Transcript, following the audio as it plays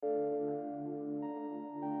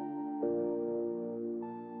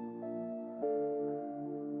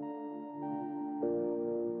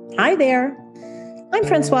Hi there. I'm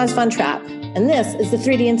Francoise Von Trapp, and this is the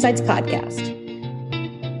 3D Insights Podcast.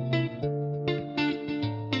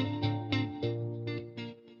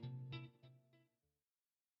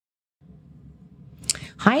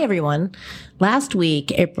 Hi, everyone. Last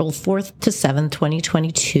week, April 4th to 7th,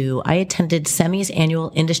 2022, I attended SEMI's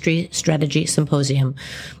annual Industry Strategy Symposium,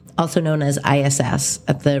 also known as ISS,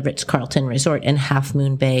 at the Ritz-Carlton Resort in Half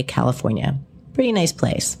Moon Bay, California. Pretty nice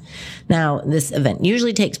place. Now, this event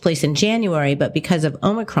usually takes place in January, but because of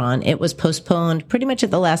Omicron, it was postponed pretty much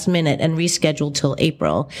at the last minute and rescheduled till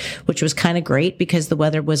April, which was kind of great because the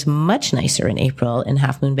weather was much nicer in April in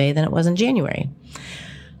Half Moon Bay than it was in January.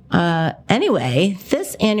 Anyway,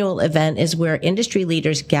 this annual event is where industry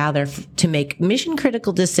leaders gather to make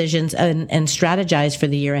mission-critical decisions and strategize for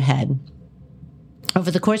the year ahead. Over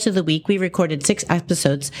the course of the week, we recorded 6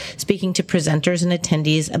 episodes speaking to presenters and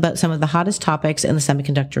attendees about some of the hottest topics in the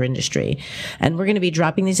semiconductor industry. And we're going to be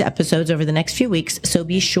dropping these episodes over the next few weeks, so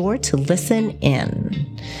be sure to listen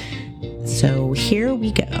in. So here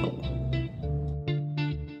we go.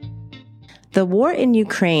 The war in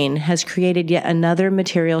Ukraine has created yet another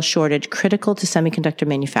material shortage critical to semiconductor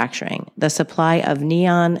manufacturing, the supply of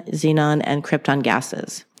neon, xenon, and krypton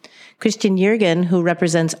gases. Christian Jürgen, who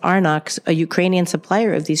represents Arnox, a Ukrainian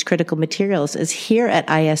supplier of these critical materials, is here at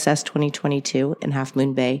ISS 2022 in Half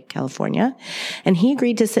Moon Bay, California, and he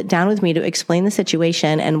agreed to sit down with me to explain the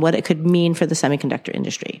situation and what it could mean for the semiconductor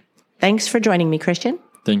industry. Thanks for joining me, Christian.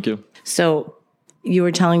 Thank you. So you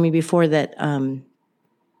were telling me before that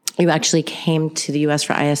you actually came to the U.S.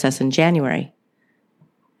 for ISS in January.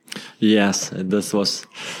 Yes, this was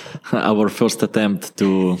our first attempt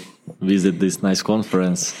to visit this nice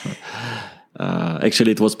conference.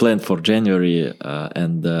 Actually, it was planned for January,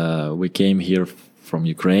 and we came here from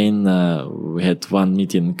Ukraine. We had one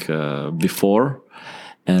meeting before,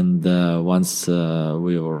 and once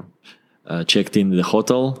we were checked in the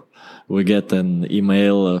hotel, we get an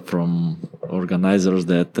email from organizers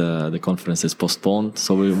that the conference is postponed.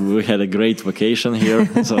 So we had a great vacation here,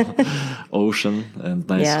 so ocean and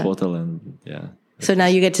nice hotel, and yeah. So now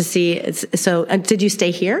you get to see. Did you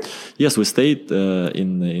stay here? Yes, we stayed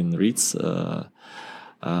in Ritz,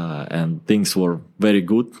 and things were very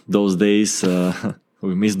good those days.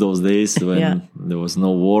 We missed those days when there was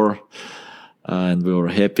no war, and we were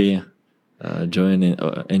happy, enjoying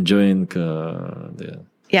the.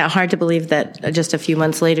 Yeah, hard to believe that just a few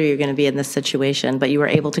months later you're going to be in this situation, but you were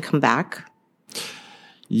able to come back?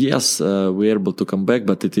 Yes, we were able to come back,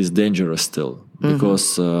 but it is dangerous still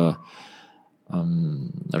because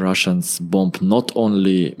Russians bomb not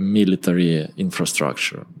only military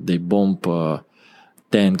infrastructure, they bomb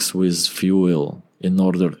tanks with fuel in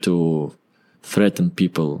order to threaten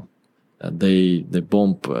people. They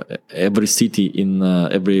bomb every city in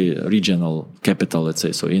every regional capital, let's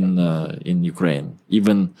say, so in Ukraine,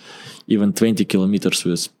 even 20 kilometers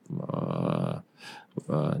with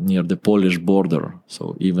near the Polish border.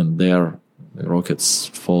 So even there, rockets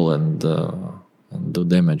fall and do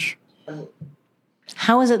damage.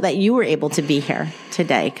 How is it that you were able to be here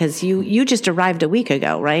today? Because you just arrived a week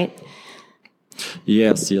ago, right?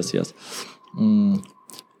 Yes.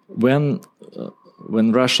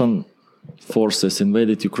 When Russian forces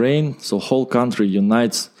invaded Ukraine, so whole country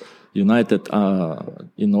united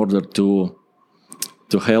in order to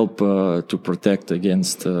help to protect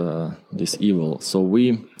against this evil. So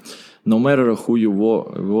no matter who you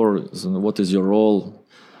were, what is your role,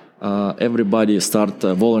 everybody start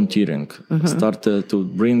volunteering, start to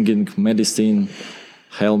bringing medicine,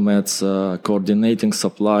 helmets, coordinating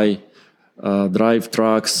supply, drive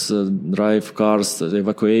trucks, drive cars,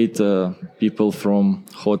 evacuate people from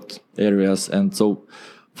hot areas. And so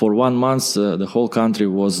for 1 month, the whole country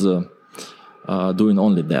was doing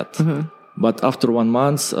only that. But after 1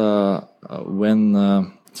 month, when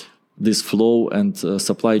this flow and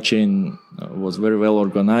supply chain was very well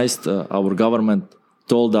organized, our government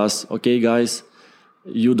told us, okay, guys,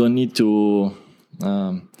 you don't need to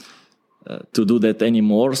do that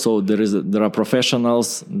anymore. So there are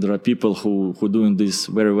professionals, there are people who doing this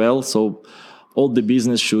very well. So all the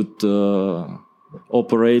business should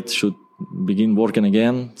should begin working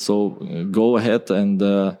again. So go ahead and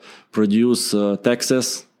produce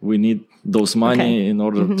taxes. We need those money in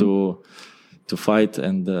order to fight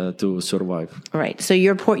and to survive. Right. So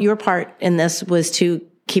your part in this was to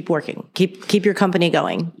keep working, keep your company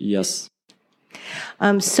going. Yes.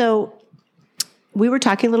 So we were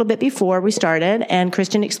talking a little bit before we started, and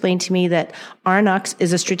Christian explained to me that Arnox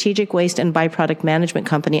is a strategic waste and byproduct management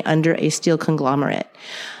company under a steel conglomerate.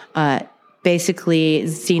 Basically,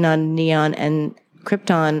 xenon, neon, and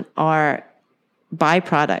krypton are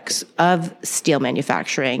byproducts of steel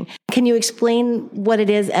manufacturing. Can you explain what it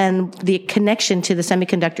is and the connection to the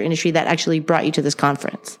semiconductor industry that actually brought you to this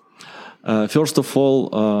conference? First of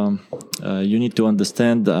all, you need to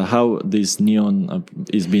understand how this neon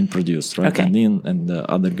is being produced, right? Okay. And neon and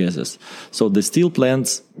other gases. So the steel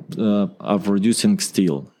plants are producing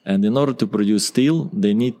steel. And in order to produce steel,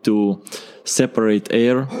 they need to separate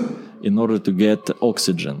air in order to get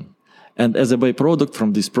oxygen. And as a byproduct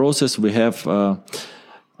from this process, we have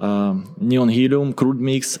neon helium crude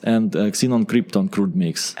mix and xenon krypton crude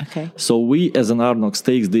mix. Okay. So we, as an Arnox,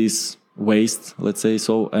 take this waste, let's say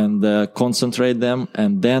so, and concentrate them,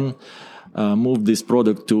 and then move this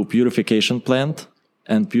product to purification plant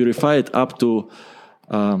and purify it up to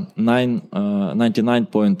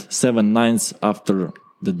 99.79 after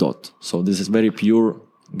the dot. So this is very pure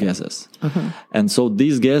gases. Mm-hmm. And so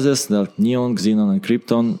these gases, like neon, xenon, and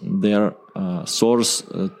krypton, they are source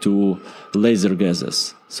to laser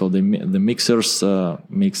gases. So the mixers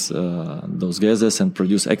mix those gases and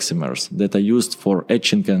produce excimers that are used for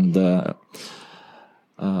etching and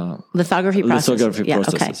lithography processes.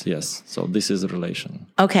 Okay. Yes. So this is the relation.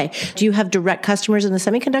 Okay. Do you have direct customers in the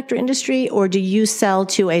semiconductor industry, or do you sell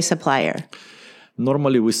to a supplier?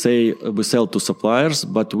 Normally, we sell to suppliers,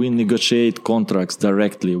 but we negotiate contracts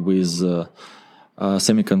directly with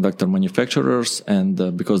semiconductor manufacturers, and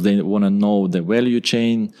because they want to know the value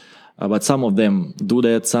chain. But some of them do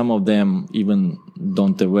that. Some of them even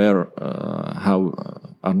are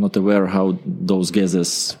not aware how those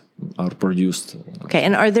gases are produced. Okay.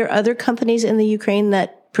 And are there other companies in the Ukraine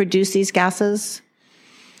that produce these gases?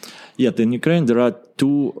 Yeah, in Ukraine there are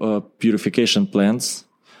two purification plants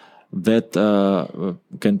that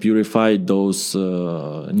can purify those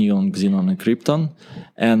neon, xenon, and krypton,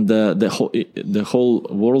 and the whole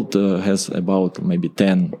world has about maybe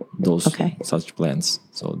 10 those such plants.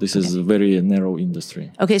 So this is a very narrow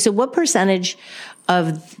industry. Okay, so what percentage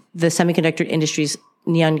of the semiconductor industry's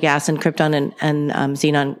neon gas and krypton and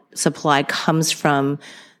xenon supply comes from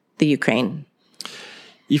the Ukraine?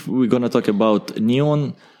 If we're going to talk about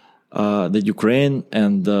neon, the Ukraine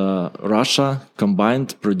and Russia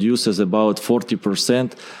combined produces about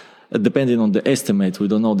 40%, depending on the estimate. We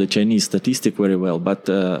don't know the Chinese statistic very well, but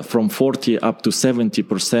from 40 up to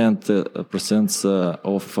 70%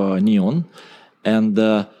 of neon, and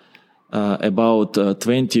about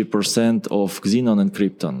 20% of xenon and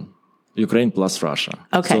krypton. Ukraine plus Russia.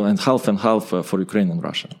 Okay. So, and half for Ukraine and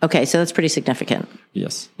Russia. Okay, so that's pretty significant.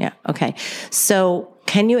 Yes. Yeah, okay. So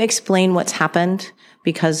can you explain what's happened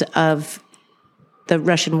because of the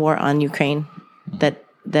Russian war on Ukraine that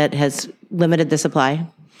has limited the supply?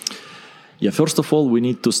 Yeah, first of all, we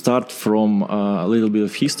need to start from a little bit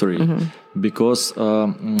of history, because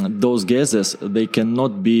those gases, they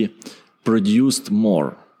cannot be produced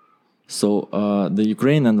more. So the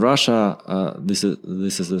Ukraine and Russia, this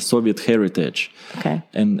is a Soviet heritage. Okay.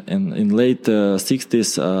 And in late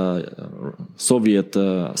 60s, Soviet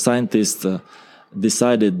scientists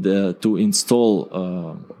decided to install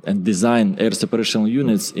and design air separation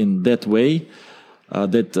units in that way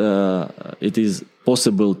that it is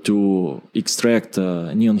possible to extract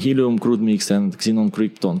neon helium crude mix and xenon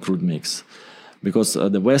krypton crude mix, because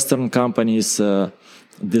the Western companies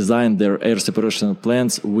designed their air separation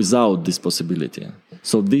plants without this possibility.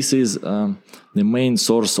 So this is the main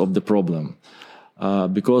source of the problem.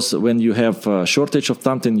 Because when you have a shortage of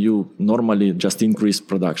something, you normally just increase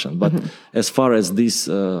production. But as far as these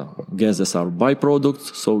gases are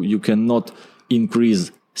byproducts, so you cannot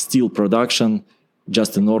increase steel production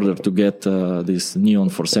just in order to get this neon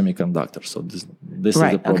for semiconductors. So this is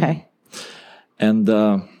the problem. Okay. And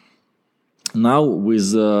now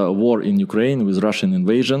with war in Ukraine, with Russian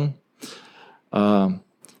invasion,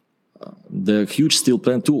 the huge steel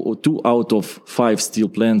plant, two out of 5 steel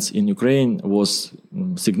plants in Ukraine was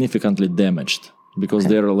significantly damaged because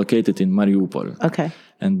they are located in Mariupol. Okay.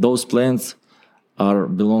 And those plants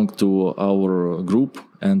belong to our group,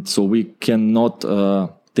 and so we cannot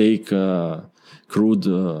take crude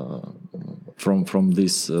from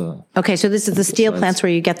this. Okay, so this is the steel plants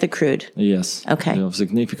where you get the crude. Yes. Okay. They are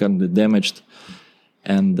significantly damaged,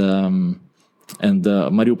 and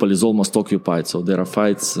Mariupol is almost occupied, so there are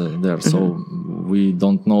fights there. So we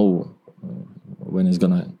don't know when it's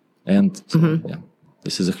gonna end. So, yeah,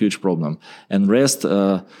 this is a huge problem. And rest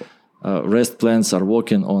plants are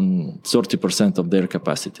working on 30% of their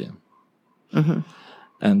capacity.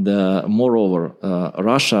 And moreover,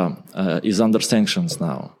 Russia is under sanctions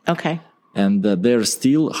now. Okay. And their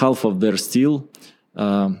steel, half of their steel,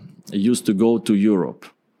 used to go to Europe.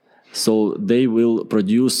 So they will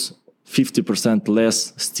produce 50%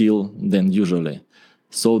 less steel than usually.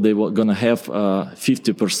 So they were going to have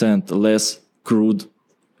 50% less crude,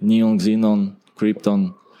 neon, xenon,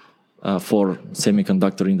 krypton for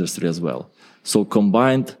semiconductor industry as well. So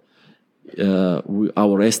combined,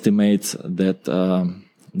 our estimates that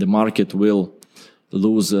the market will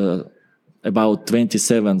lose about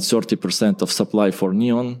 27-30% of supply for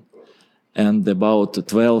neon and about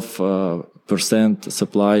 12%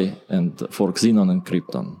 supply and for xenon and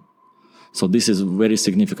krypton. So this is very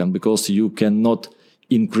significant because you cannot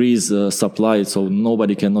increase supply, so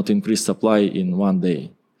nobody cannot increase supply in one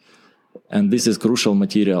day. And this is crucial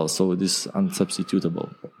material, so it is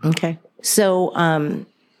unsubstitutable. Okay. So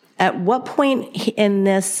at what point in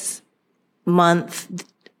this month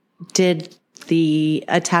did the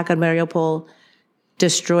attack on Mariupol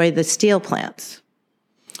destroy the steel plants?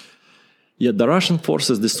 Yeah, the Russian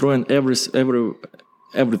forces destroying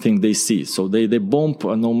everything they see. So they bomb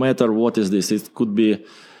no matter what is this. It could be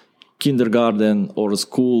kindergarten or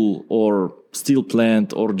school or steel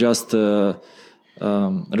plant or just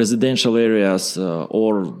residential areas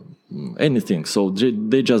or anything. So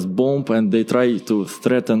they just bomb and they try to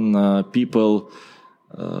threaten people.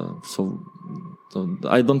 So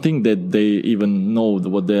I don't think that they even know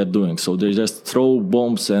what they are doing. So they just throw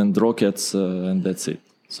bombs and rockets and that's it.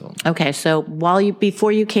 So okay. So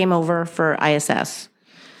before you came over for ISS,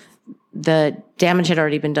 the damage had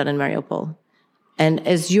already been done in Mariupol. And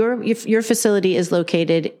as your facility is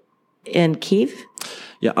located in Kyiv?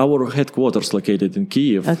 Yeah, our headquarters located in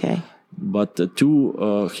Kyiv. Okay. But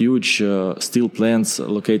two huge steel plants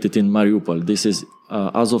located in Mariupol. This is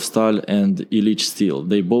Azovstal and Ilyich Steel.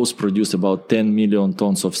 They both produce about 10 million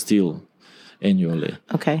tons of steel annually.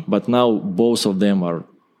 Okay. But now both of them are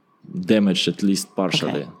damaged, at least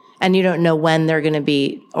partially. Okay. And you don't know when they're going to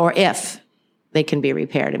be, or if they can be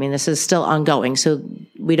repaired. I mean, this is still ongoing, so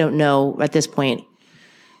we don't know at this point.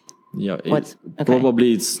 Yeah,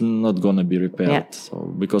 probably it's not going to be repaired. Yeah.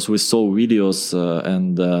 So, because we saw videos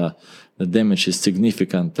and the damage is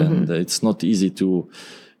significant, and it's not easy to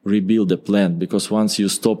rebuild the plant because once you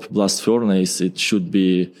stop blast furnace, it should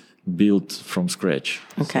be built from scratch.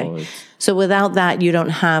 Okay. So without that, you don't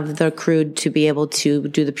have the crude to be able to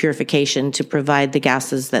do the purification to provide the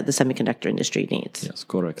gases that the semiconductor industry needs. Yes,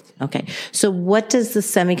 correct. Okay. So what does the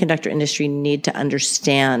semiconductor industry need to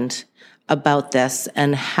understand about this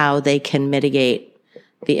and how they can mitigate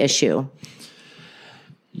the issue?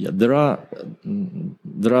 Yeah, there are.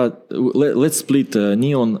 Let's split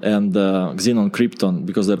neon and xenon krypton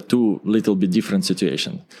because they're two little bit different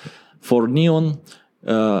situations. For neon,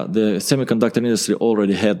 the semiconductor industry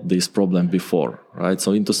already had this problem before, right?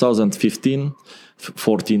 So in 2015,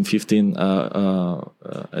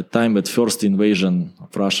 a time at first invasion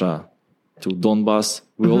of Russia to Donbass,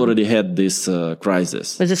 we already had this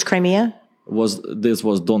crisis. Was this Crimea? This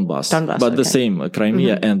was Donbass, but the same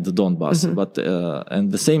Crimea and Donbass, but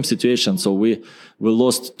and the same situation. So we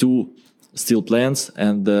lost two steel plants,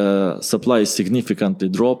 and the supply significantly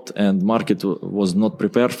dropped, and market was not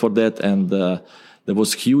prepared for that, and there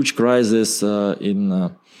was huge crisis in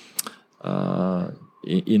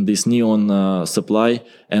this neon supply,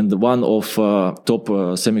 and one of top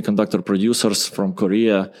semiconductor producers from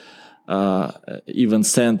Korea even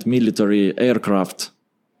sent military aircraft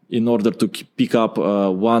in order to pick up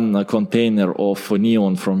one container of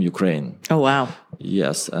neon from Ukraine. Oh, wow.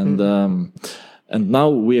 Yes. And now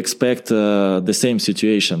we expect the same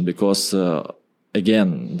situation because,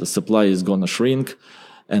 again, the supply is going to shrink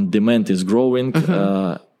and demand is growing.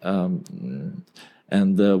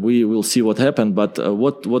 And we will see what happens. But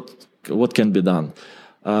what can be done?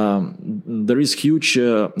 There is huge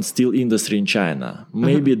steel industry in China.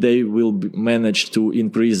 Maybe they will manage to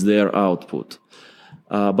increase their output.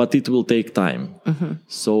 But it will take time.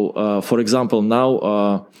 So, for example,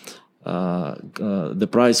 now the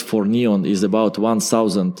price for neon is about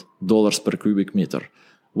 $1,000 per cubic meter.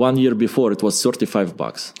 1 year before, it was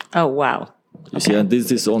 $35. Oh, wow. You see, and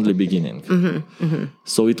this is only beginning.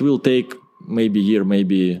 So it will take maybe a year,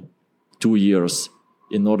 maybe 2 years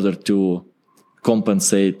in order to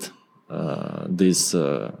compensate this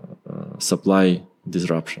supply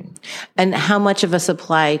disruption. And how much of a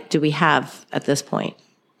supply do we have at this point?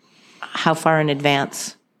 How far in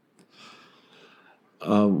advance?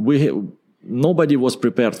 Nobody was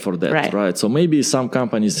prepared for that, right? So maybe some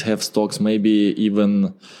companies have stocks, maybe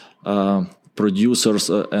even producers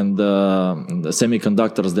and the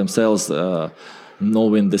semiconductors themselves,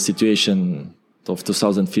 knowing the situation of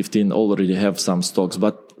 2015, already have some stocks.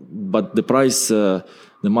 But the price, the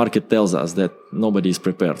market tells us that nobody is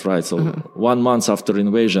prepared, right? So 1 month after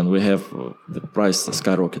invasion, we have the price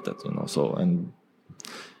skyrocketed, So and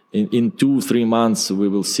in 2-3 months we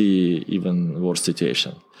will see even worse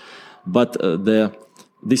situation. But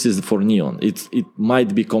this is for neon. It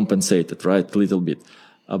might be compensated, right, a little bit.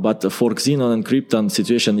 But for xenon and krypton,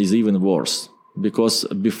 situation is even worse, because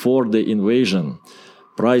before the invasion,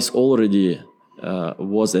 price already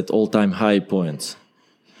was at all-time high points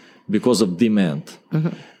because of demand.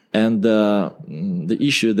 And the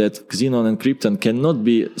issue that xenon and krypton cannot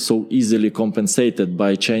be so easily compensated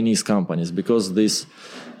by Chinese companies, because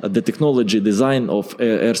the technology design of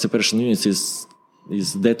air separation units is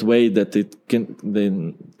that way that they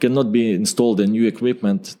cannot be installed in new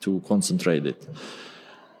equipment to concentrate it.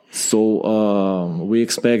 So we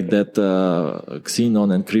expect that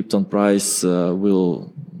xenon and krypton price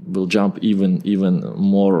will jump even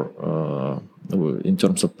more in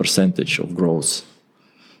terms of percentage of growth.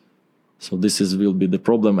 So this will be the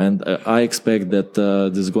problem, and I expect that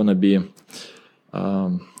there's going to be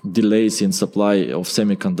delays in supply of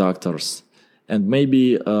semiconductors, and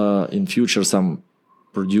maybe in future some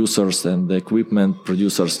producers and the equipment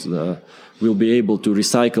producers will be able to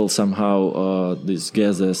recycle somehow these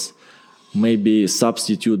gases, maybe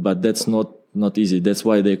substitute, but that's not easy. That's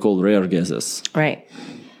why they call rare gases. Right.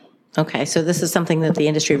 Okay, so this is something that the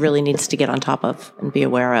industry really needs to get on top of and be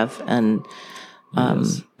aware of. And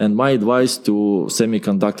yes. And my advice to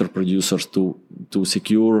semiconductor producers to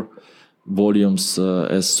secure volumes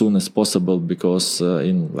as soon as possible, because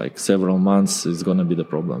in like several months it's going to be the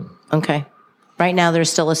problem. Okay. Right now there's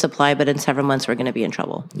still a supply, but in several months we're going to be in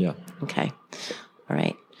trouble. Yeah. Okay. All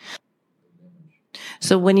right.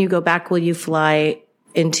 So when you go back, will you fly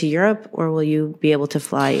into Europe, or will you be able to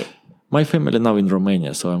fly? My family now in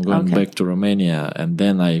Romania, so I'm going back to Romania, and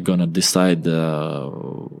then I'm going to decide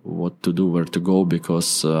what to do, where to go,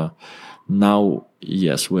 because now,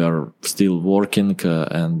 yes, we are still working,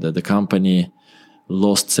 and the company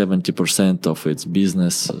lost 70% of its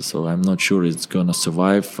business, so I'm not sure it's going to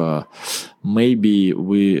survive. Maybe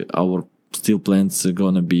our steel plants are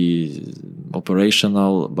going to be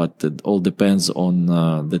operational, but it all depends on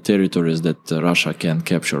the territories that Russia can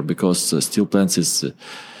capture, because steel plants is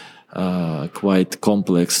quite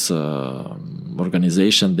complex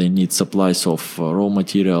organization. They need supplies of raw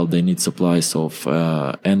material, they need supplies of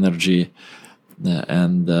energy,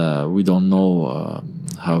 and we don't know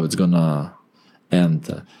how it's gonna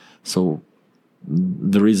end. So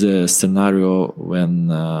there is a scenario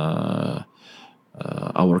when our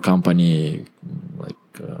company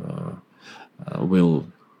will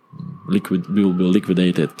be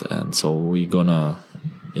liquidated, and so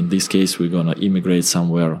in this case we're gonna immigrate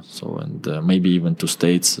somewhere, so and maybe even to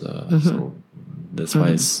States. So that's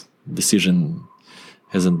why decision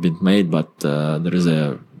hasn't been made, but there is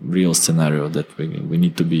a real scenario that we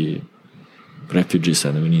need to be refugees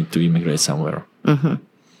and we need to immigrate somewhere.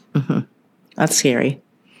 That's scary.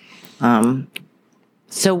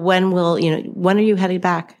 So when are you heading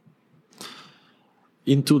back?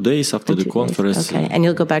 In 2 days after the conference. Okay, and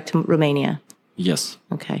you'll go back to Romania? Yes.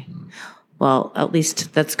 Okay. Well, at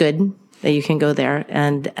least that's good that you can go there,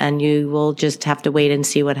 and you will just have to wait and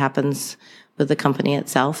see what happens with the company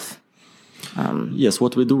itself. Yes,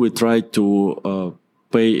 what we do, we try to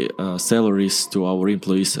pay salaries to our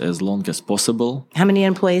employees as long as possible. How many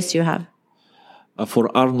employees do you have? For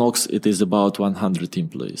Arnox, it is about 100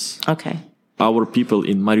 employees. Okay. Our people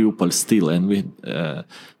in Mariupol still, and we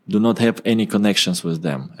do not have any connections with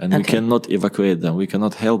them, and we cannot evacuate them. We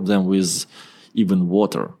cannot help them with even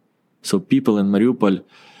water. So people in Mariupol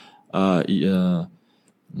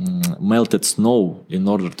melted snow in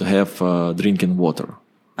order to have drinking water.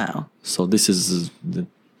 Wow. So this is the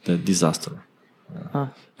disaster.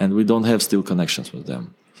 And we don't have still connections with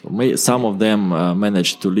them. So some of them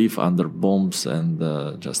managed to live under bombs and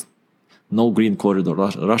just no green corridor.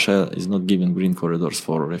 Russia is not giving green corridors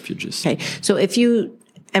for refugees. Okay. So if you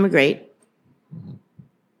emigrate,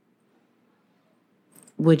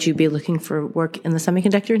 would you be looking for work in the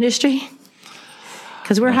semiconductor industry?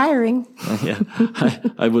 Because we're hiring. Yeah,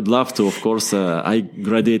 I would love to, of course. I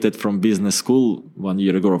graduated from business school 1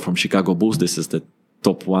 year ago from Chicago Bulls. This is the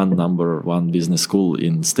number one business school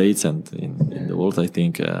in States and in the world, I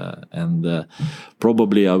think. And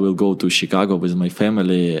probably I will go to Chicago with my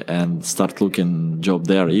family and start looking job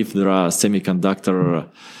there. If there are semiconductor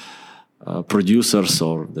producers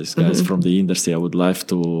or these guys from the industry, I would love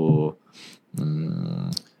to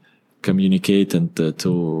communicate and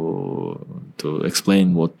to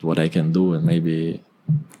explain what I can do, and maybe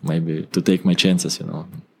to take my chances,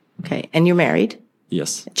 Okay. And you're married?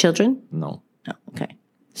 Yes. Children? No. Oh, okay.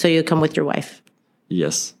 So you come with your wife?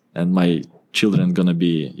 Yes. And my children gonna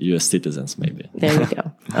be U.S. citizens, maybe. There you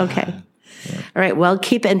go. Okay. Yeah. All right. Well,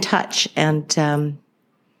 keep in touch, and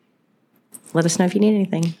let us know if you need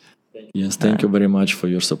anything. Yes, thank you very much for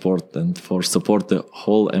your support and for support the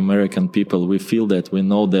whole American people. We feel that, we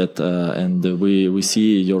know that, and we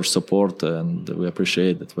see your support, and we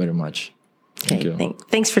appreciate it very much. Thank you.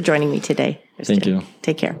 Thanks for joining me today. Thank you.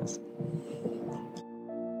 Take care.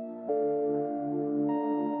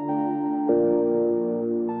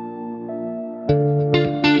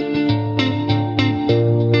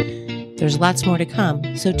 There's lots more to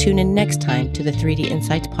come, so tune in next time to the 3D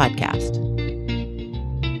Insights podcast.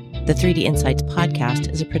 The 3D Insights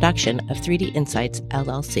podcast is a production of 3D Insights,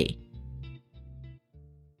 LLC.